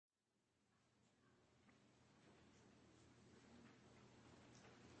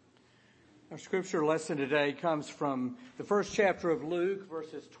Our scripture lesson today comes from the first chapter of Luke,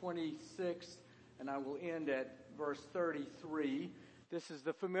 verses 26, and I will end at verse 33. This is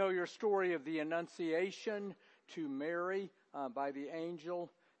the familiar story of the Annunciation to Mary by the angel,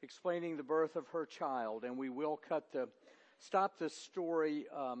 explaining the birth of her child. And we will stop the story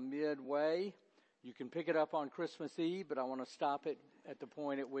midway. You can pick it up on Christmas Eve, but I want to stop it at the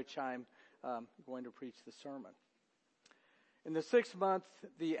point at which I'm going to preach the sermon. In the 6th month,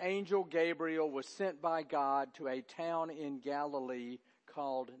 the angel Gabriel was sent by God to a town in Galilee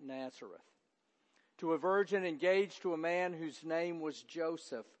called Nazareth, to a virgin engaged to a man whose name was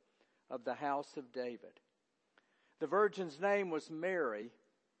Joseph of the house of David. The virgin's name was Mary,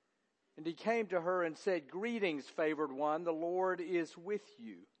 and he came to her and said, "Greetings, favored one, the Lord is with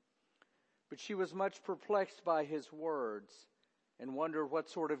you." But she was much perplexed by his words and wondered what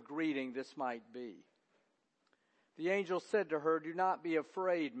sort of greeting this might be. The angel said to her, "Do not be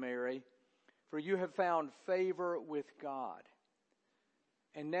afraid, Mary, for you have found favor with God.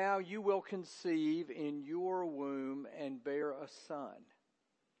 And now you will conceive in your womb and bear a son,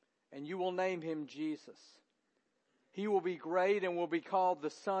 and you will name him Jesus. He will be great and will be called the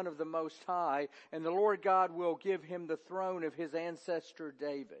Son of the Most High, and the Lord God will give him the throne of his ancestor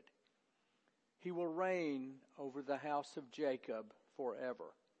David. He will reign over the house of Jacob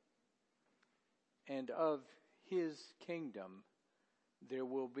forever, and of his kingdom there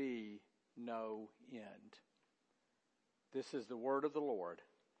will be no end." This is the word of the Lord.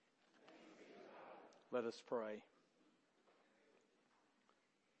 Let us pray.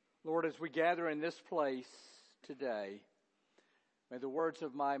 Lord, as we gather in this place today, may the words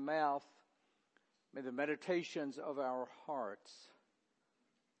of my mouth, may the meditations of our hearts,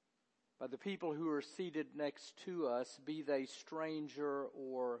 by the people who are seated next to us, be they stranger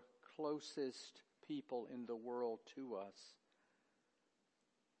or closest people in the world to us.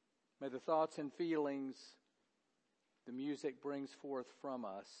 May the thoughts and feelings the music brings forth from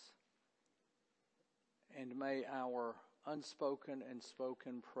us, and may our unspoken and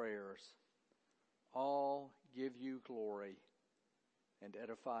spoken prayers all give you glory and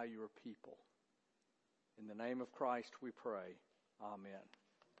edify your people. In the name of Christ we pray. Amen.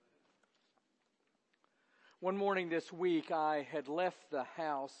 One morning this week I had left the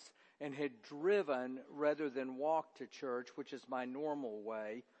house and had driven rather than walked to church, which is my normal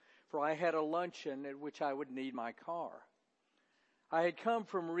way, for I had a luncheon at which I would need my car. I had come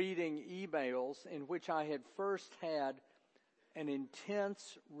from reading emails in which I had first had an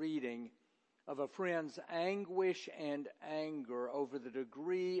intense reading of a friend's anguish and anger over the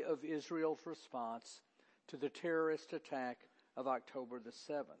degree of Israel's response to the terrorist attack of October the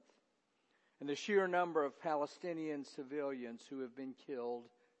 7th, and the sheer number of Palestinian civilians who have been killed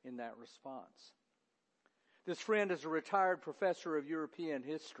in that response. This friend is a retired professor of European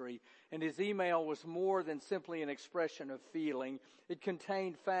history, and his email was more than simply an expression of feeling. It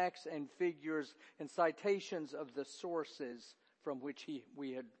contained facts and figures and citations of the sources from which he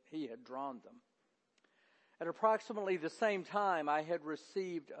had drawn them. At approximately the same time, I had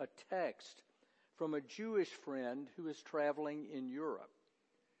received a text from a Jewish friend who is traveling in Europe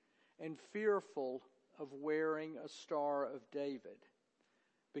and fearful of wearing a Star of David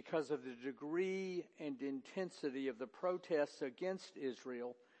because of the degree and intensity of the protests against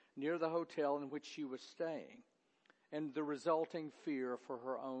Israel near the hotel in which she was staying, and the resulting fear for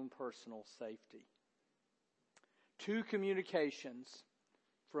her own personal safety. 2 communications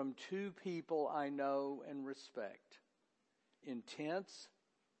from 2 people I know and respect. Intense,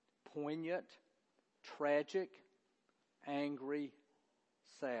 poignant, tragic, angry,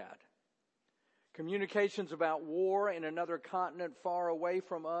 sad. Communications about war in another continent far away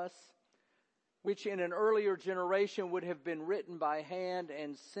from us, which in an earlier generation would have been written by hand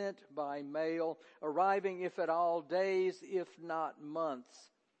and sent by mail, arriving, if at all, days, if not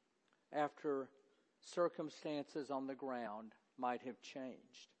months, after circumstances on the ground might have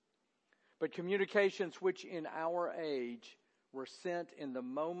changed. But communications which in our age were sent in the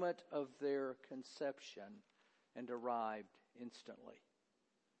moment of their conception and arrived instantly.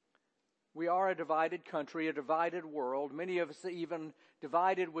 We are a divided country, a divided world, many of us even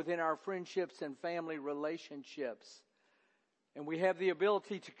divided within our friendships and family relationships. And we have the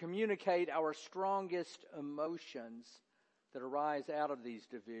ability to communicate our strongest emotions that arise out of these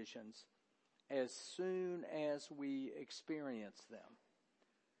divisions as soon as we experience them.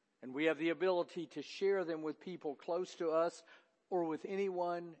 And we have the ability to share them with people close to us or with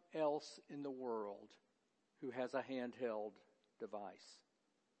anyone else in the world who has a handheld device.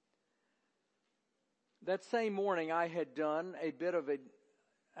 That same morning, I had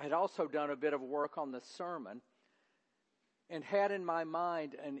also done a bit of work on the sermon, and had in my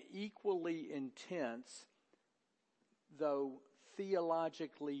mind an equally intense, though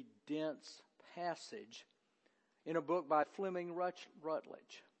theologically dense passage in a book by Fleming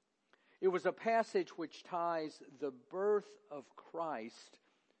Rutledge. It was a passage which ties the birth of Christ,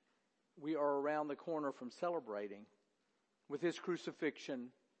 we are around the corner from celebrating, with his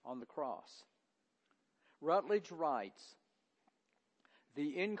crucifixion on the cross. Rutledge writes,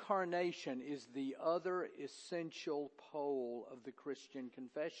 "The incarnation is the other essential pole of the Christian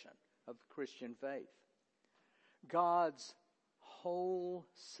confession, of the Christian faith. God's whole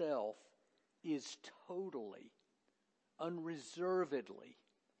self is totally, unreservedly,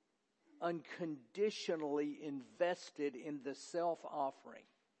 unconditionally invested in the self-offering,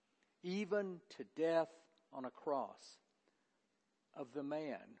 even to death on a cross, of the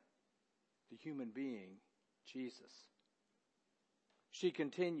man, the human being, Jesus." She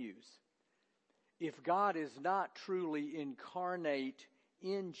continues, "If God is not truly incarnate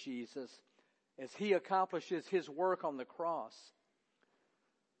in Jesus as he accomplishes his work on the cross,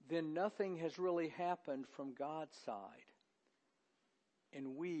 then nothing has really happened from God's side,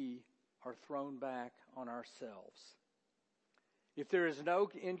 and we are thrown back on ourselves. If there is no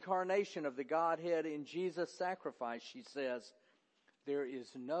incarnation of the Godhead in Jesus' sacrifice," she says, "there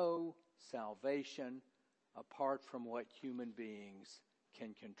is no salvation apart from what human beings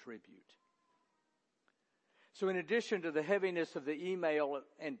can contribute." So in addition to the heaviness of the email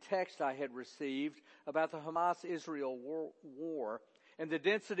and text I had received about the Hamas-Israel war and the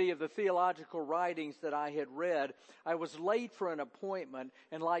density of the theological writings that I had read, I was late for an appointment,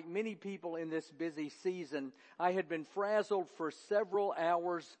 and like many people in this busy season, I had been frazzled for several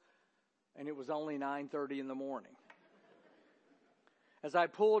hours, and it was only 9:30 in the morning. As I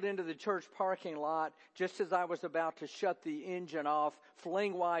pulled into the church parking lot, just as I was about to shut the engine off,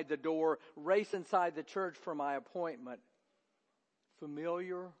 fling wide the door, race inside the church for my appointment,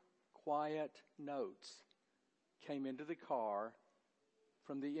 familiar, quiet notes came into the car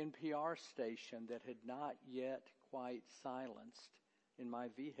from the NPR station that had not yet quite silenced in my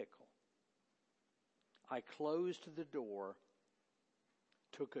vehicle. I closed the door,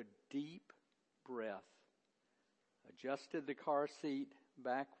 took a deep breath, adjusted the car seat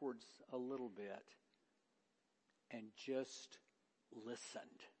backwards a little bit, and just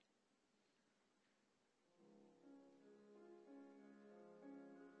listened.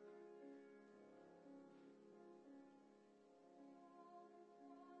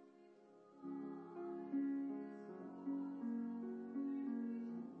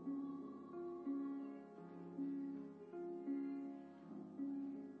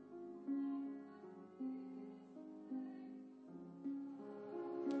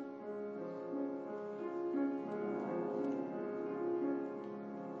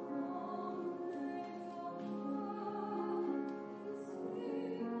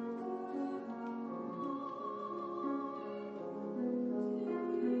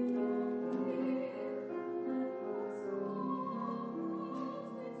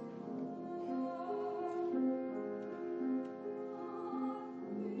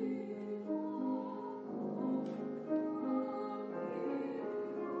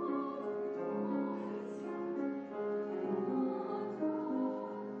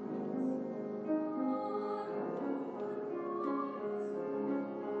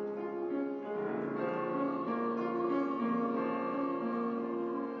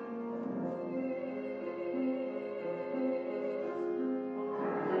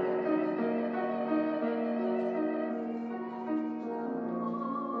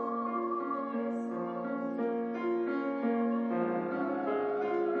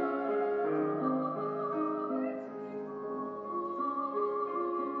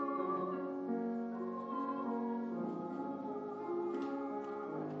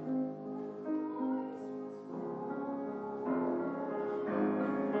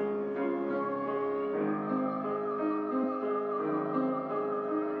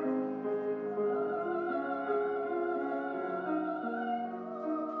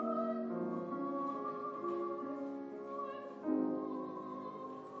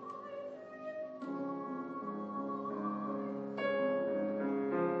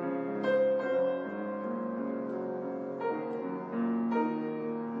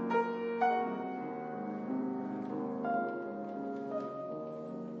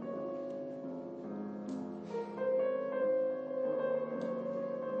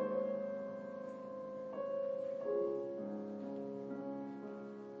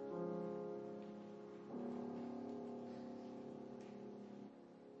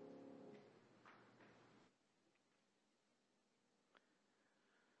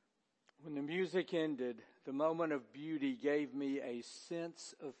 When the music ended, the moment of beauty gave me a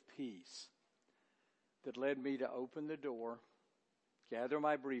sense of peace that led me to open the door, gather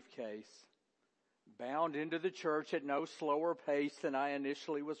my briefcase, bound into the church at no slower pace than I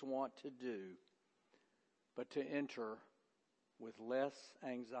initially was wont to do, but to enter with less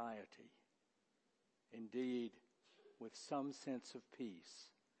anxiety, indeed with some sense of peace,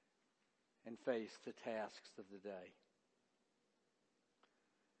 and face the tasks of the day.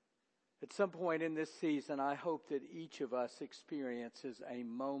 At some point in this season, I hope that each of us experiences a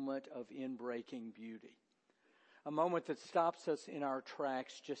moment of inbreaking beauty, a moment that stops us in our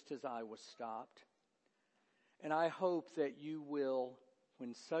tracks just as I was stopped. And I hope that you will,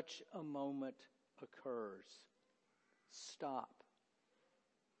 when such a moment occurs, stop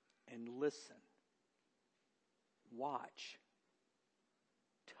and listen, watch,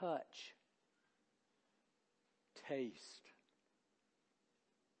 touch, taste,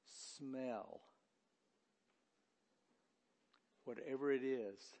 smell, whatever it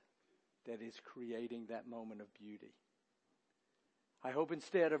is that is creating that moment of beauty. I hope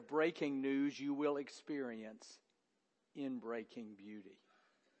instead of breaking news, you will experience in-breaking beauty.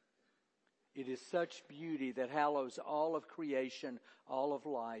 It is such beauty that hallows all of creation, all of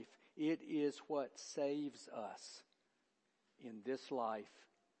life. It is what saves us in this life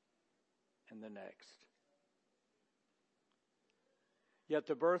and the next. Yet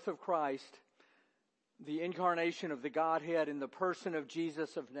the birth of Christ, the incarnation of the Godhead in the person of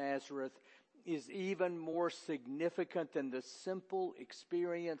Jesus of Nazareth, is even more significant than the simple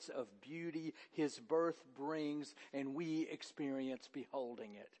experience of beauty his birth brings and we experience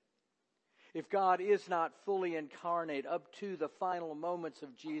beholding it. If God is not fully incarnate up to the final moments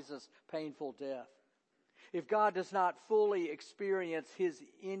of Jesus' painful death, if God does not fully experience his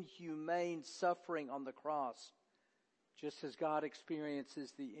inhumane suffering on the cross, just as God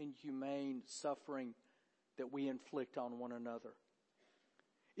experiences the inhumane suffering that we inflict on one another.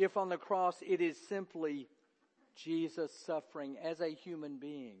 If on the cross it is simply Jesus suffering as a human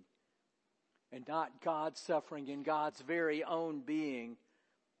being and not God suffering in God's very own being,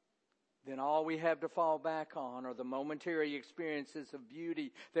 then all we have to fall back on are the momentary experiences of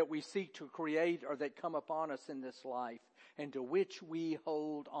beauty that we seek to create or that come upon us in this life and to which we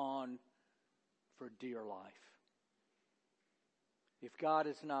hold on for dear life. If God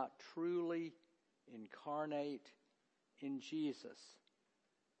is not truly incarnate in Jesus,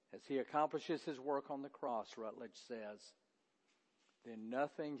 as he accomplishes his work on the cross, Rutledge says, then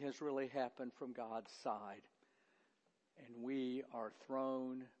nothing has really happened from God's side, and we are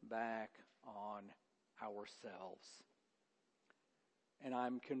thrown back on ourselves. And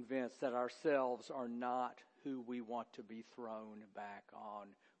I'm convinced that ourselves are not who we want to be thrown back on.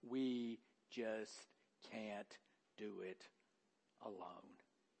 We just can't do it alone.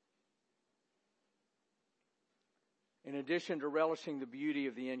 In addition to relishing the beauty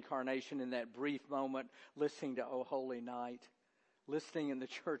of the incarnation in that brief moment, listening to O Holy Night, listening in the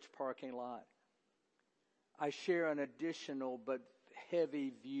church parking lot, I share an additional but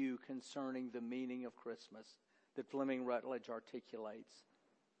heavy view concerning the meaning of Christmas that Fleming Rutledge articulates.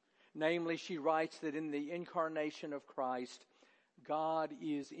 Namely, she writes that in the incarnation of Christ, God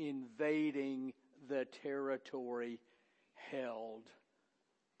is invading the territory held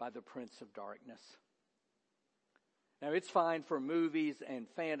by the Prince of Darkness. Now, it's fine for movies and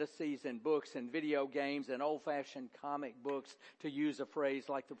fantasies and books and video games and old-fashioned comic books to use a phrase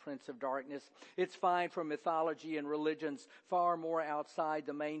like the Prince of Darkness. It's fine for mythology and religions far more outside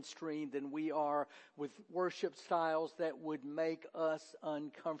the mainstream than we are, with worship styles that would make us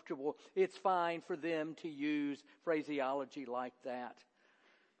uncomfortable. It's fine for them to use phraseology like that.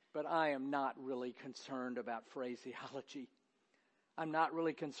 But I am not really concerned about phraseology. I'm not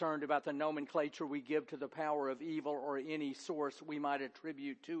really concerned about the nomenclature we give to the power of evil or any source we might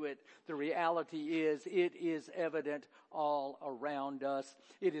attribute to it. The reality is, it is evident all around us.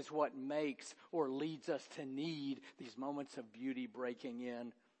 It is what makes or leads us to need these moments of beauty breaking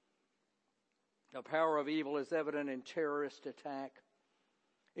in. The power of evil is evident in terrorist attack.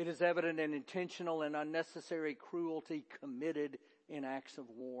 It is evident in intentional and unnecessary cruelty committed in acts of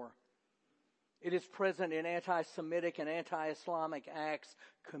war. It is present in anti-Semitic and anti-Islamic acts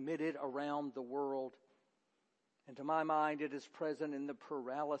committed around the world. And to my mind, it is present in the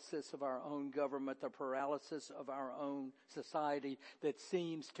paralysis of our own government, the paralysis of our own society that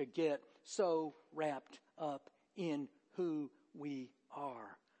seems to get so wrapped up in who we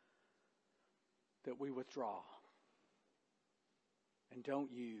are that we withdraw and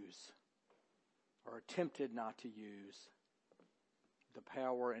don't use or are tempted not to use the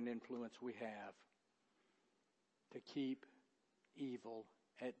power and influence we have to keep evil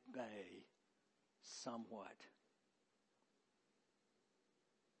at bay somewhat.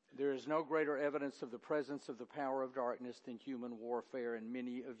 There is no greater evidence of the presence of the power of darkness than human warfare, and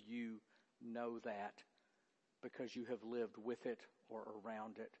many of you know that because you have lived with it or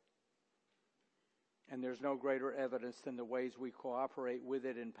around it. And there's no greater evidence than the ways we cooperate with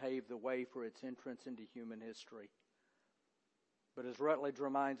it and pave the way for its entrance into human history. But as Rutledge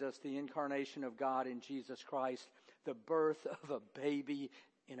reminds us, the incarnation of God in Jesus Christ, the birth of a baby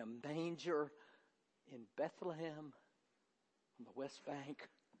in a manger in Bethlehem on the West Bank,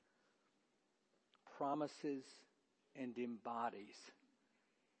 promises and embodies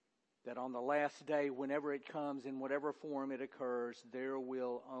that on the last day, whenever it comes, in whatever form it occurs, there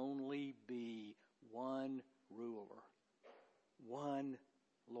will only be one ruler, one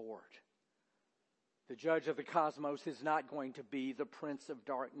Lord. The judge of the cosmos is not going to be the prince of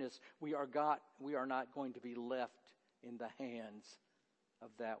darkness. We are not going to be left in the hands of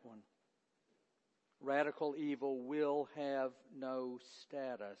that one. Radical evil will have no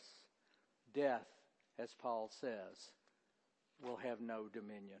status. Death, as Paul says, will have no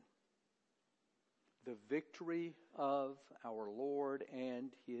dominion. The victory of our Lord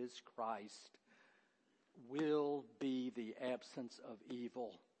and his Christ will be the absence of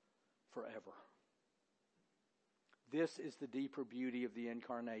evil forever. This is the deeper beauty of the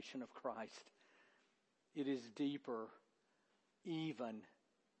incarnation of Christ. It is deeper even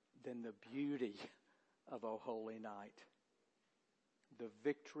than the beauty of O Holy Night. The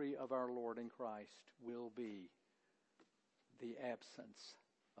victory of our Lord in Christ will be the absence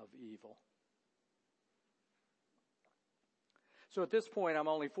of evil. So at this point, I'm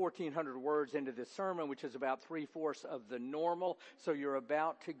only 1,400 words into this sermon, which is about 3/4 of the normal. So you're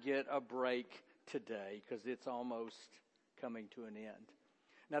about to get a break today because it's almost coming to an end.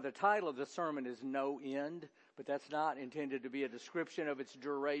 Now, the title of the sermon is No End, but that's not intended to be a description of its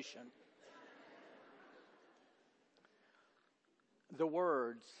duration. The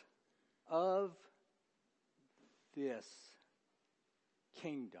words of this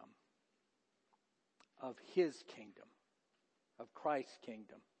kingdom, of his kingdom, of Christ's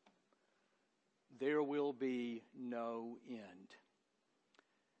kingdom, there will be no end.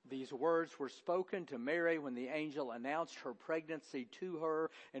 These words were spoken to Mary when the angel announced her pregnancy to her,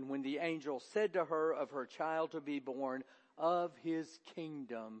 and when the angel said to her of her child to be born, of his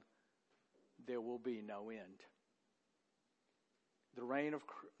kingdom there will be no end. The reign of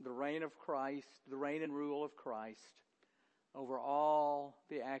Christ, the reign and rule of Christ over all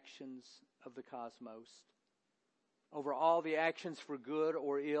the actions of the cosmos, over all the actions for good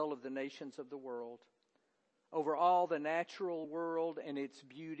or ill of the nations of the world, over all the natural world and its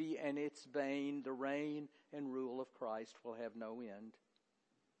beauty and its bane, the reign and rule of Christ will have no end.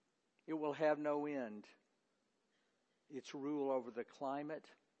 It will have no end. Its rule over the climate,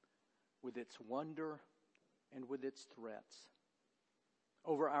 with its wonder and with its threats,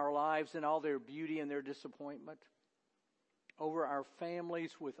 over our lives and all their beauty and their disappointment, over our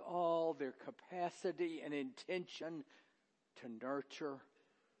families with all their capacity and intention to nurture,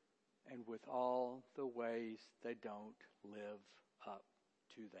 and with all the ways they don't live up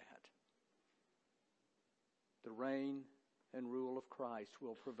to that. The reign and rule of Christ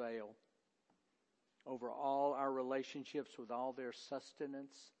will prevail over all our relationships with all their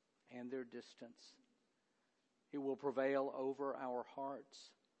sustenance and their distance. It will prevail over our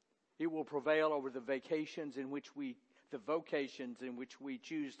hearts. It will prevail over the vocations in which we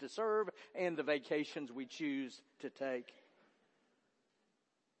choose to serve and the vacations we choose to take.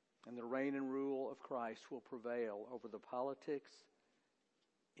 And the reign and rule of Christ will prevail over the politics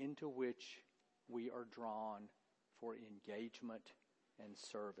into which we are drawn for engagement and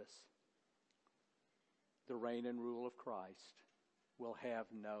service. The reign and rule of Christ will have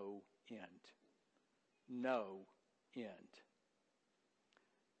no end. No end.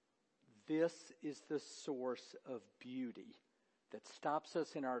 This is the source of beauty that stops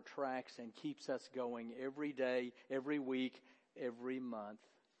us in our tracks and keeps us going every day, every week, every month,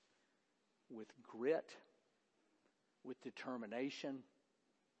 with grit, with determination,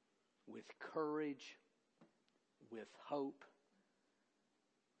 with courage, with hope,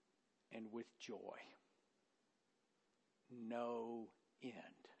 and with joy. No end.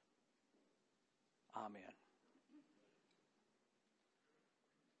 Amen.